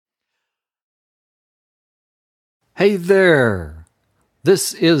Hey there!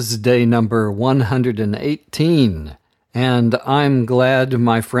 This is day number 118, and I'm glad,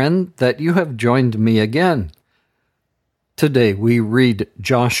 my friend, that you have joined me again. Today we read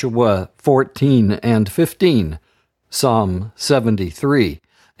Joshua 14 and 15, Psalm 73,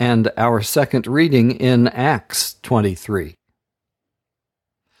 and our second reading in Acts 23.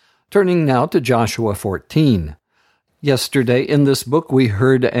 Turning now to Joshua 14. Yesterday in this book we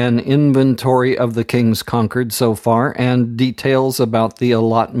heard an inventory of the kings conquered so far and details about the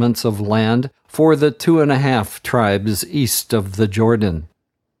allotments of land for the 2.5 tribes east of the Jordan.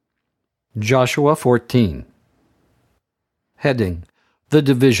 Joshua 14. Heading: The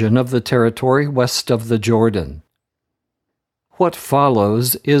division of the territory west of the Jordan. What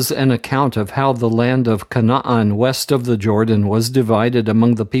follows is an account of how the land of Canaan west of the Jordan was divided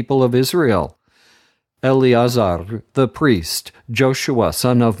among the people of Israel. Eleazar, the priest, Joshua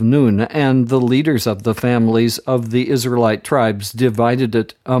son of Nun, and the leaders of the families of the Israelite tribes divided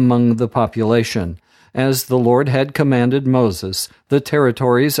it among the population. As the Lord had commanded Moses, the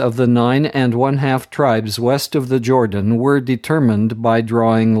territories of the 9.5 tribes west of the Jordan were determined by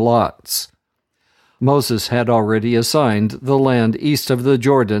drawing lots. Moses had already assigned the land east of the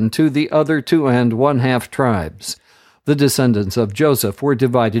Jordan to the other 2.5 tribes. The descendants of Joseph were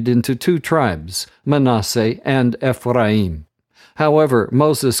divided into 2 tribes, Manasseh and Ephraim. However,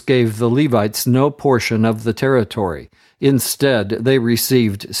 Moses gave the Levites no portion of the territory. Instead, they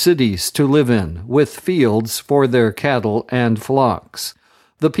received cities to live in, with fields for their cattle and flocks.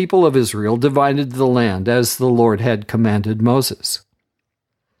 The people of Israel divided the land as the Lord had commanded Moses.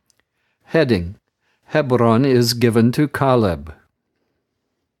 Heading: Hebron is given to Caleb.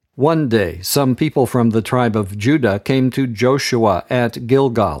 One day, some people from the tribe of Judah came to Joshua at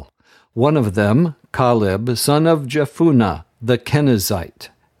Gilgal. One of them, Caleb, son of Jephunneh, the Kenizzite,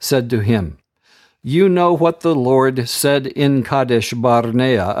 said to him, "You know what the Lord said in Kadesh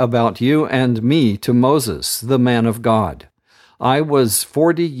Barnea about you and me to Moses, the man of God. I was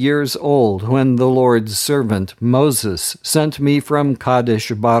 40 years old when the Lord's servant Moses sent me from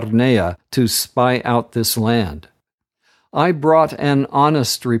Kadesh Barnea to spy out this land. I brought an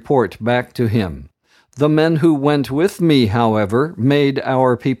honest report back to him. The men who went with me, however, made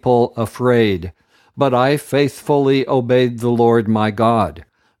our people afraid, but I faithfully obeyed the Lord my God.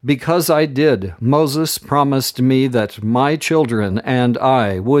 Because I did, Moses promised me that my children and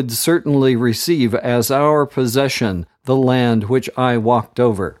I would certainly receive as our possession the land which I walked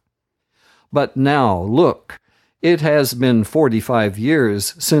over. But now, look, it has been 45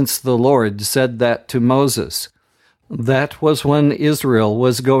 years since the Lord said that to Moses. That was when Israel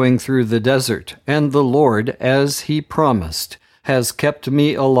was going through the desert, and the Lord, as he promised, has kept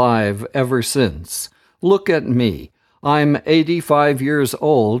me alive ever since. Look at me. I'm 85 years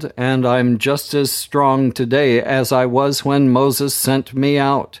old, and I'm just as strong today as I was when Moses sent me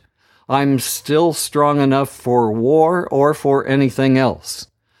out. I'm still strong enough for war or for anything else.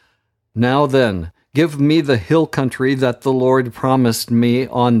 Now then, give me the hill country that the Lord promised me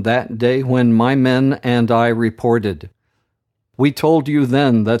on that day when my men and I reported. We told you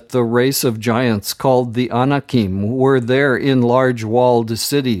then that the race of giants called the Anakim were there in large walled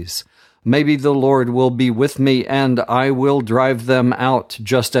cities. Maybe the Lord will be with me, and I will drive them out,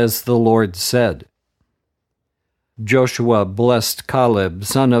 just as the Lord said." Joshua blessed Caleb,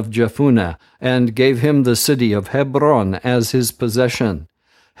 son of Jephunneh, and gave him the city of Hebron as his possession.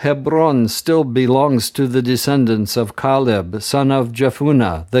 Hebron still belongs to the descendants of Caleb, son of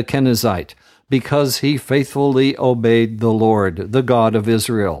Jephunneh, the Kenizzite, because he faithfully obeyed the Lord, the God of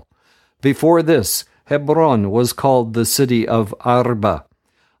Israel. Before this, Hebron was called the city of Arba.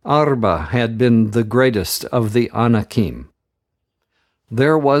 Arba had been the greatest of the Anakim.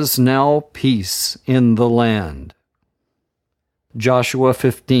 There was now peace in the land. Joshua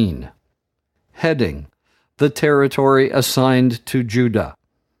 15. Heading: The territory assigned to Judah.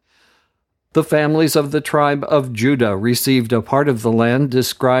 The families of the tribe of Judah received a part of the land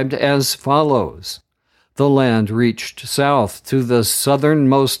described as follows. The land reached south to the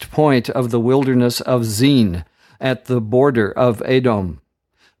southernmost point of the wilderness of Zin, at the border of Edom.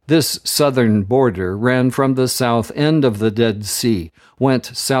 This southern border ran from the south end of the Dead Sea,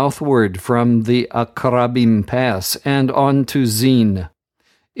 went southward from the Akrabim Pass and on to Zin.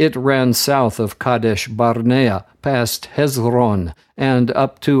 It ran south of Kadesh Barnea, past Hezron, and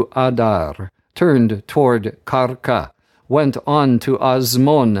up to Adar, turned toward Karka, went on to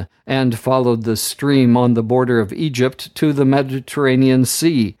Azmon, and followed the stream on the border of Egypt to the Mediterranean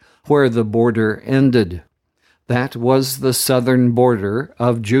Sea, where the border ended. That was the southern border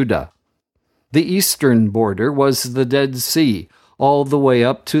of Judah. The eastern border was the Dead Sea, all the way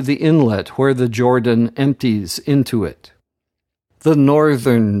up to the inlet where the Jordan empties into it. The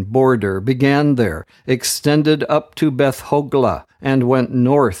northern border began there, extended up to Beth Hoglah, and went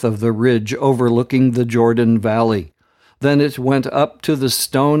north of the ridge overlooking the Jordan Valley. Then it went up to the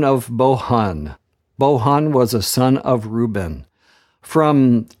stone of Bohan. Bohan was a son of Reuben.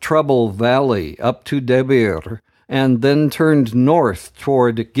 From Trouble Valley up to Debir, and then turned north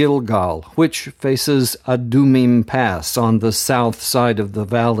toward Gilgal, which faces Adumim Pass on the south side of the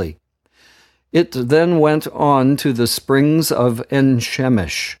valley. It then went on to the springs of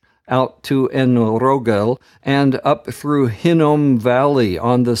En-Shemesh, out to En-Rogel, and up through Hinnom Valley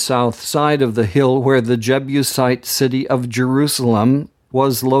on the south side of the hill where the Jebusite city of Jerusalem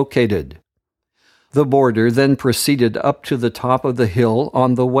was located. The border then proceeded up to the top of the hill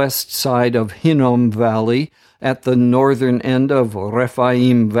on the west side of Hinnom Valley at the northern end of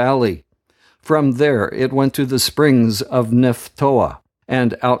Rephaim Valley. From there it went to the springs of Nephtoah,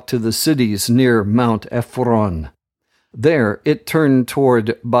 and out to the cities near Mount Ephron. There it turned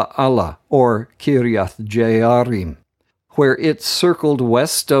toward Baalah, or Kiriath Jearim, where it circled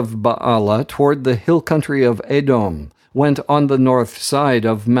west of Baalah toward the hill country of Edom, went on the north side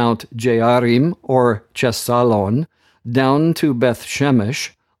of Mount Jearim, or Chesalon, down to Beth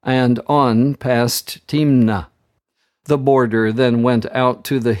Shemesh, and on past Timnah. The border then went out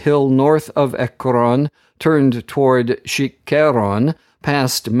to the hill north of Ekron, turned toward Shikeron,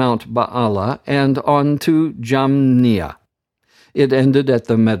 past Mount Baalah, and on to Jamnia. It ended at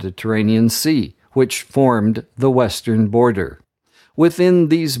the Mediterranean Sea, which formed the western border. Within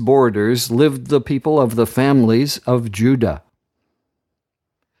these borders lived the people of the families of Judah.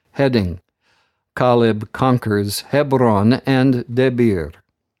 Heading: Caleb conquers Hebron and Debir.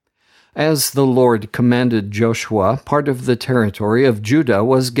 As the Lord commanded Joshua, part of the territory of Judah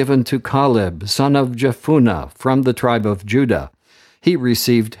was given to Caleb, son of Jephunneh, from the tribe of Judah. He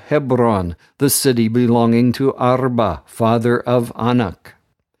received Hebron, the city belonging to Arba, father of Anak.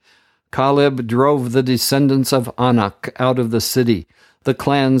 Caleb drove the descendants of Anak out of the city, the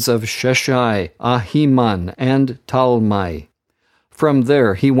clans of Sheshai, Ahiman, and Talmai. From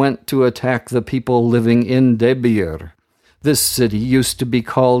there he went to attack the people living in Debir. This city used to be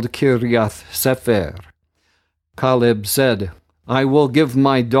called Kiriath Sefer. Caleb said, "I will give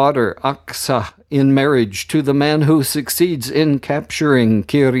my daughter Aksah in marriage to the man who succeeds in capturing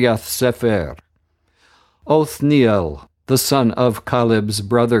Kiriath Sefer." Othniel, the son of Caleb's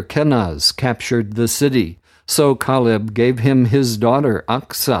brother Kenaz, captured the city, so Caleb gave him his daughter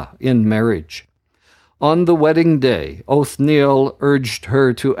Aksah in marriage. On the wedding day, Othniel urged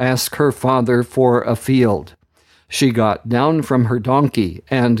her to ask her father for a field. She got down from her donkey,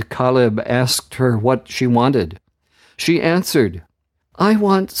 and Caleb asked her what she wanted. She answered, "I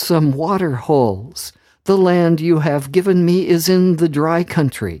want some water holes. The land you have given me is in the dry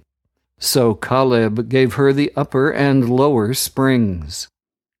country." So Caleb gave her the upper and lower springs.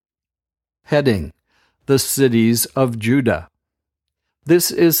 Heading: The cities of Judah.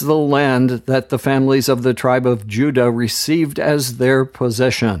 This is the land that the families of the tribe of Judah received as their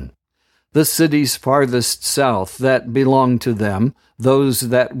possession. The cities farthest south that belonged to them, those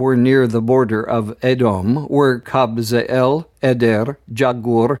that were near the border of Edom, were Kabzeel, Eder,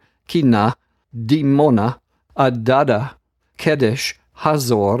 Jagur, Kinah, Dimona, Adada, Kedesh,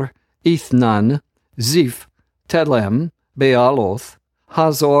 Hazor, Ithnan, Ziph, Telem, Bealoth,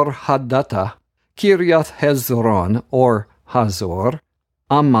 Hazor Hadattah, Kiriath Hezron, or Hazor,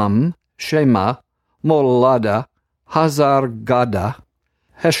 Amam, Shema, Molada, Hazar Gada,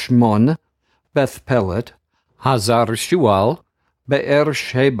 Heshmon, Beth Pelet, Hazar Shual, Be'er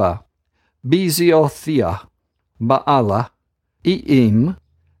Sheba, Beziothia, Baalah, Iim,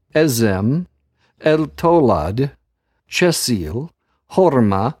 Ezem, El Tolad, Chesil,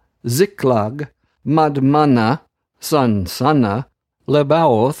 Horma, Ziklag, Madmana, Sansana,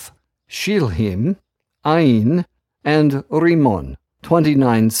 Lebaoth, Shilhim, Ain, and Rimmon,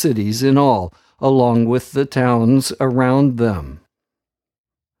 29 cities in all, along with the towns around them.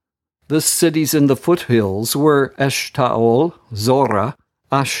 The cities in the foothills were Eshtaol, Zorah,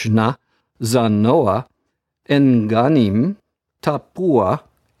 Ashna, Zanoah, Enganim, Tapua,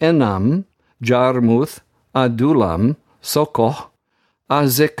 Enam, Jarmuth, Adulam, Sokoh,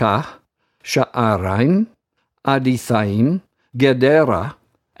 Azekah, Sha'araim, Adithaim, Gedera,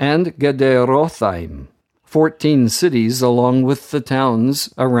 and Gederothaim, 14 cities along with the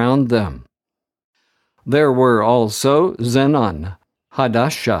towns around them. There were also Zenan,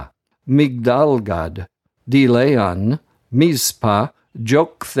 Hadashah, Migdalgad, Dilean, Mizpah,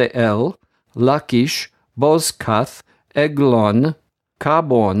 Joktheel, Lachish, Bozkath, Eglon,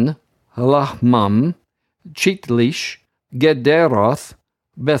 Kabon, Lahmam, Chitlish, Gederoth,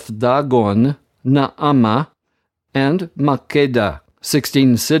 Beth-dagon, Naamah, and Makkedah,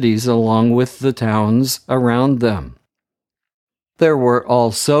 16 cities along with the towns around them. There were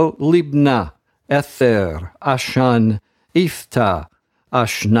also Libnah, Ether, Ashan, Iftah,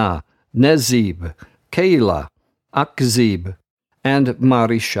 Ashna, Nezib, Keilah, Akzib, and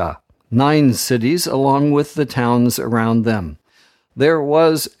Marishah, 9 cities along with the towns around them. There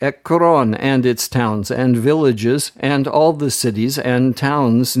was Ekron and its towns and villages, and all the cities and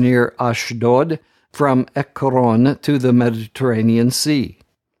towns near Ashdod, from Ekron to the Mediterranean Sea.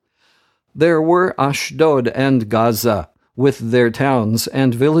 There were Ashdod and Gaza, with their towns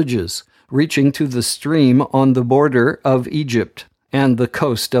and villages, reaching to the stream on the border of Egypt and the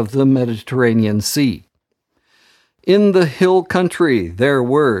coast of the Mediterranean Sea. In the hill country there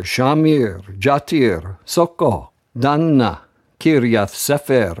were Shamir, Jatir, Soko, Danna, Kiriath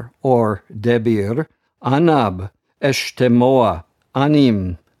Sefer, or Debir, Anab, Eshtemoa,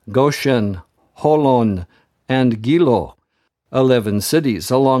 Anim, Goshen, Holon, and Gilo, 11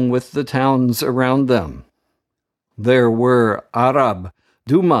 cities along with the towns around them. There were Arab,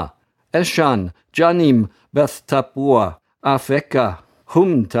 Duma, Eshan, Janim, Beth Tapua, Afekah,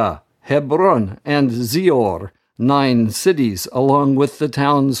 Humta, Hebron, and Zior, 9 cities along with the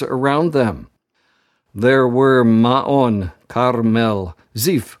towns around them. There were Maon, Carmel,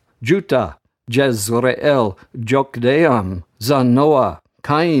 Ziph, Juta, Jezreel, Jokdeam, Zanoah,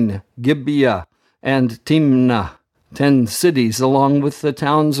 Cain, Gibeah, and Timnah, 10 cities along with the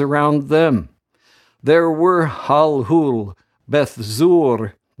towns around them. There were Halhul,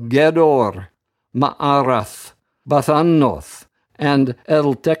 Beth-zur, Gedor, Ma'arath, Bathanoth, and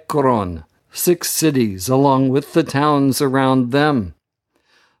El-Tekron, 6 cities along with the towns around them.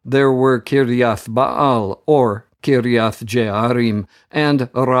 There were Kiriath Baal, or Kiriath Jearim, and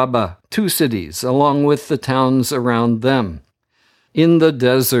Rabbah, 2 cities along with the towns around them. In the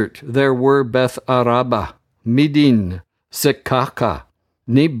desert there were Beth Arabah, Midin, Sekaka,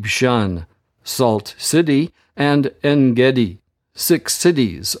 Nibshan, Salt City, and En-gedi, 6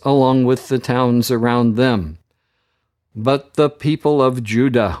 cities along with the towns around them. But the people of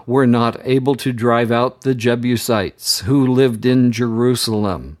Judah were not able to drive out the Jebusites who lived in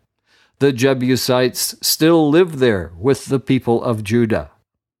Jerusalem. The Jebusites still live there with the people of Judah.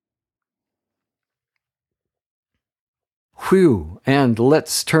 Whew, and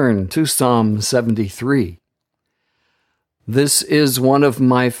let's turn to Psalm 73. This is one of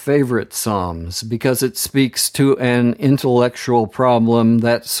my favorite psalms because it speaks to an intellectual problem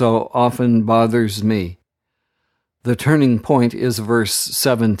that so often bothers me. The turning point is verse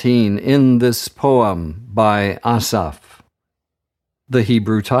 17 in this poem by Asaph. The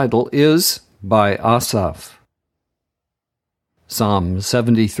Hebrew title is by Asaph. Psalm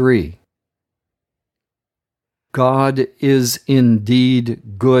 73. God is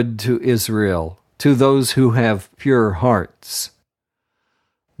indeed good to Israel, to those who have pure hearts.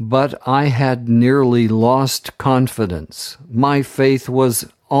 But I had nearly lost confidence. My faith was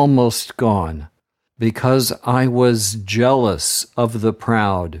almost gone, because I was jealous of the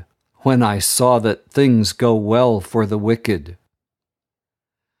proud when I saw that things go well for the wicked.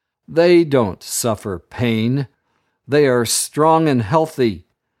 They don't suffer pain. They are strong and healthy.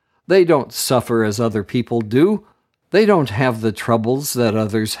 They don't suffer as other people do. They don't have the troubles that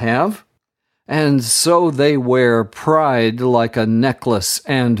others have. And so they wear pride like a necklace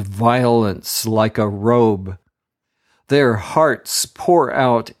and violence like a robe. Their hearts pour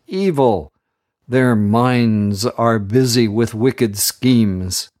out evil. Their minds are busy with wicked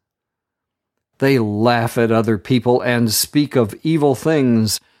schemes. They laugh at other people and speak of evil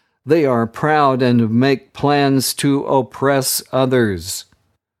things. They are proud and make plans to oppress others.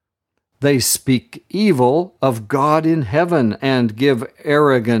 They speak evil of God in heaven and give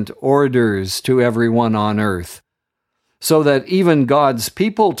arrogant orders to everyone on earth, so that even God's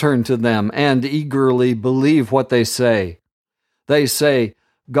people turn to them and eagerly believe what they say. They say,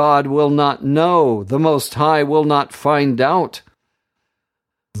 God will not know, the Most High will not find out.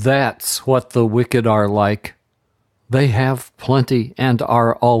 That's what the wicked are like. They have plenty and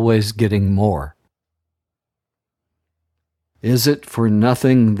are always getting more. Is it for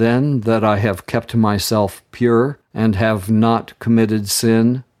nothing, then, that I have kept myself pure and have not committed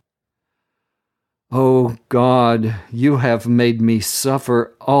sin? O God, you have made me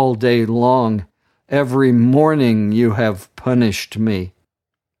suffer all day long. Every morning you have punished me.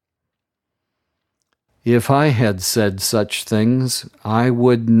 If I had said such things, I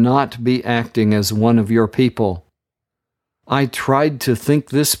would not be acting as one of your people. I tried to think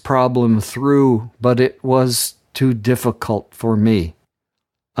this problem through, but it was too difficult for me.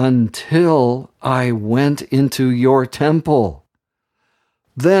 until I went into your temple.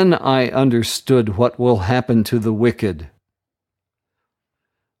 Then I understood what will happen to the wicked.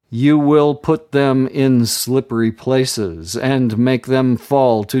 You will put them in slippery places and make them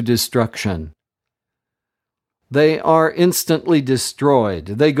fall to destruction. They are instantly destroyed.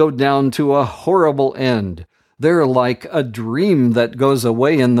 They go down to a horrible end. They're like a dream that goes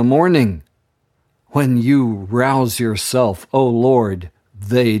away in the morning. When you rouse yourself, O Lord,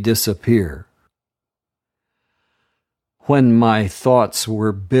 they disappear. When my thoughts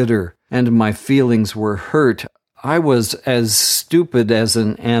were bitter and my feelings were hurt, I was as stupid as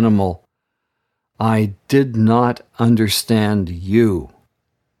an animal. I did not understand you.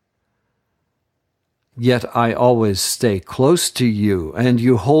 Yet I always stay close to you, and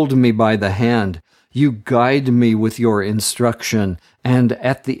you hold me by the hand. You guide me with your instruction, and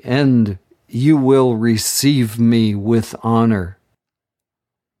at the end you will receive me with honor.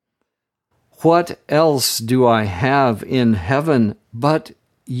 What else do I have in heaven but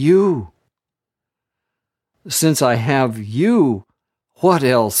you? Since I have you, what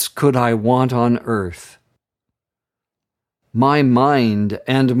else could I want on earth? My mind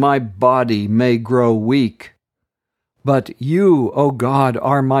and my body may grow weak, but you, O God,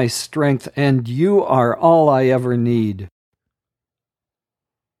 are my strength, and you are all I ever need.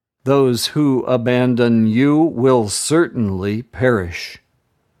 Those who abandon you will certainly perish.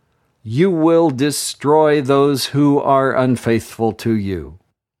 You will destroy those who are unfaithful to you.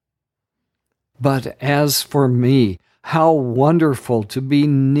 But as for me, how wonderful to be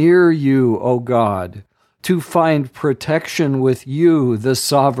near you, O God, to find protection with you, the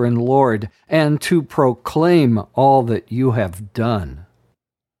sovereign Lord, and to proclaim all that you have done.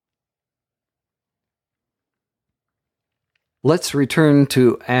 Let's return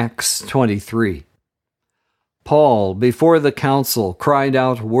to Acts 23. Paul, before the council, cried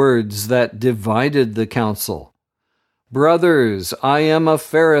out words that divided the council. Brothers, I am a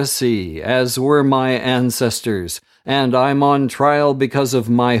Pharisee, as were my ancestors, and I'm on trial because of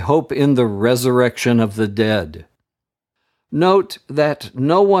my hope in the resurrection of the dead. Note that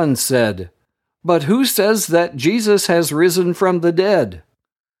no one said, "But who says that Jesus has risen from the dead?"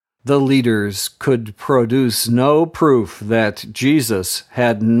 The leaders could produce no proof that Jesus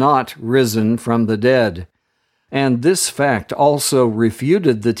had not risen from the dead. And this fact also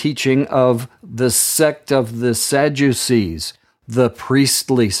refuted the teaching of the sect of the Sadducees, the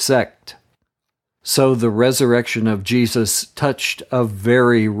priestly sect. So the resurrection of Jesus touched a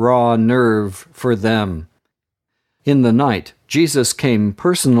very raw nerve for them. In the night, Jesus came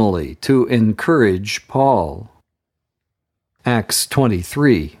personally to encourage Paul. Acts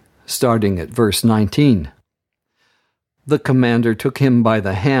 23, starting at verse 19. The commander took him by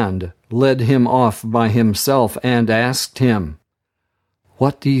the hand, led him off by himself, and asked him,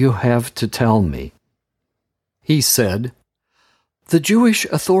 "What do you have to tell me?" He said, "The Jewish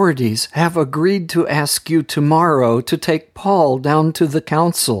authorities have agreed to ask you tomorrow to take Paul down to the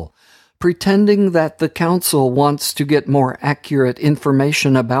council, pretending that the council wants to get more accurate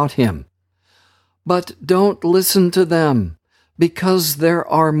information about him. But don't listen to them, because there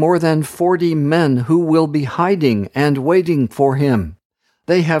are more than 40 men who will be hiding and waiting for him.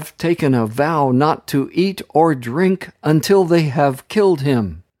 They have taken a vow not to eat or drink until they have killed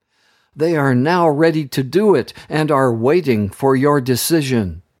him. They are now ready to do it and are waiting for your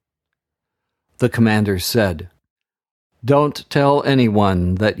decision." The commander said, "Don't tell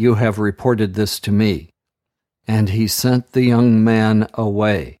anyone that you have reported this to me." And he sent the young man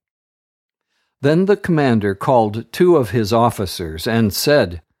away. Then the commander called 2 of his officers and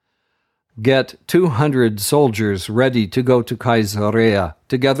said, "Get 200 soldiers ready to go to Caesarea,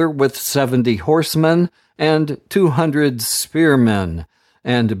 together with 70 horsemen and 200 spearmen,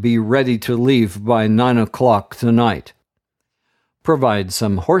 and be ready to leave by 9 o'clock tonight. Provide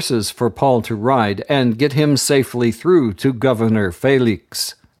some horses for Paul to ride, and get him safely through to Governor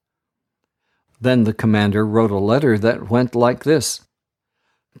Felix." Then the commander wrote a letter that went like this: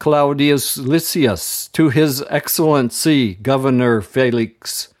 "Claudius Lysias, to His Excellency Governor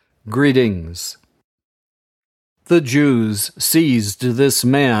Felix, greetings. The Jews seized this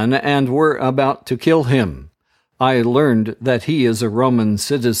man and were about to kill him. I learned that he is a Roman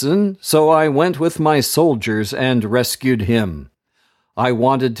citizen, so I went with my soldiers and rescued him. I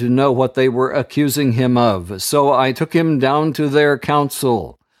wanted to know what they were accusing him of, so I took him down to their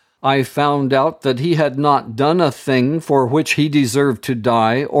council. I found out that he had not done a thing for which he deserved to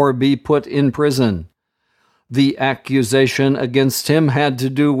die or be put in prison. The accusation against him had to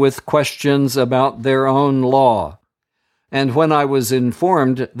do with questions about their own law. And when I was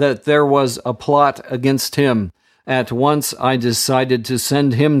informed that there was a plot against him, At once I decided to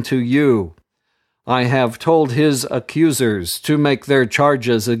send him to you. I have told his accusers to make their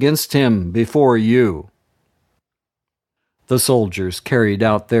charges against him before you." The soldiers carried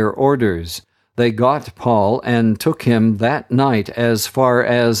out their orders. They got Paul and took him that night as far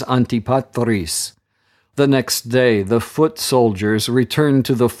as Antipatris. The next day the foot soldiers returned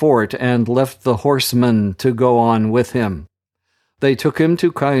to the fort and left the horsemen to go on with him. They took him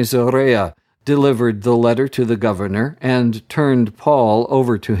to Caesarea, delivered the letter to the governor, and turned Paul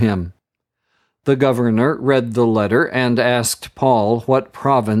over to him. The governor read the letter and asked Paul what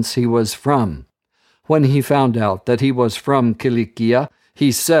province he was from. When he found out that he was from Cilicia,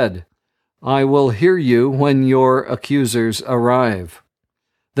 he said, "I will hear you when your accusers arrive."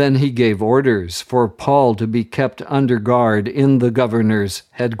 Then he gave orders for Paul to be kept under guard in the governor's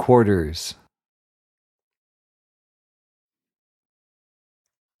headquarters.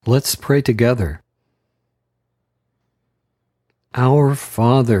 Let's pray together. Our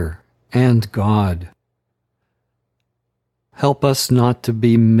Father and God, help us not to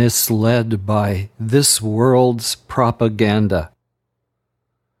be misled by this world's propaganda.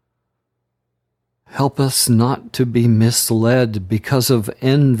 Help us not to be misled because of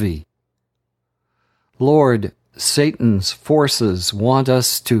envy. Lord, Satan's forces want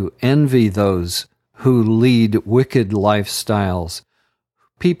us to envy those who lead wicked lifestyles,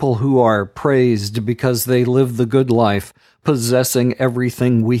 people who are praised because they live the good life, possessing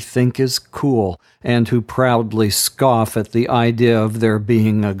everything we think is cool, and who proudly scoff at the idea of there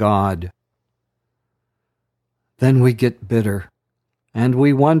being a God. Then we get bitter, and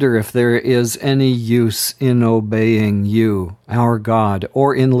we wonder if there is any use in obeying you, our God,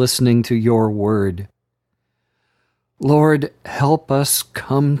 or in listening to your word. Lord, help us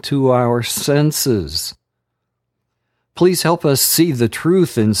come to our senses. Please help us see the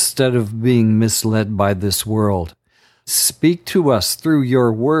truth instead of being misled by this world. Speak to us through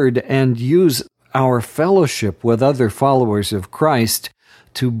your word and use our fellowship with other followers of Christ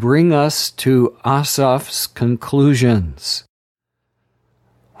to bring us to Asaph's conclusions,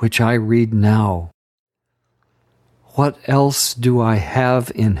 which I read now. What else do I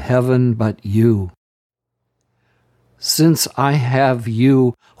have in heaven but you? Since I have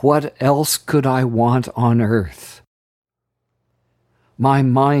you, what else could I want on earth? My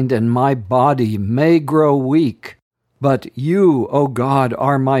mind and my body may grow weak, but you, O God,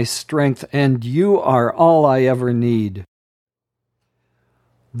 are my strength, and you are all I ever need.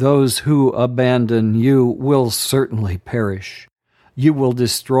 Those who abandon you will certainly perish. You will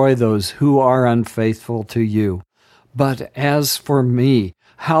destroy those who are unfaithful to you. But as for me,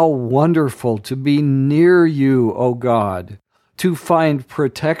 how wonderful to be near you, O God, to find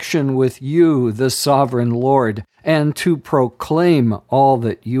protection with you, the sovereign Lord, and to proclaim all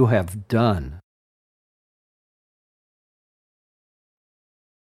that you have done.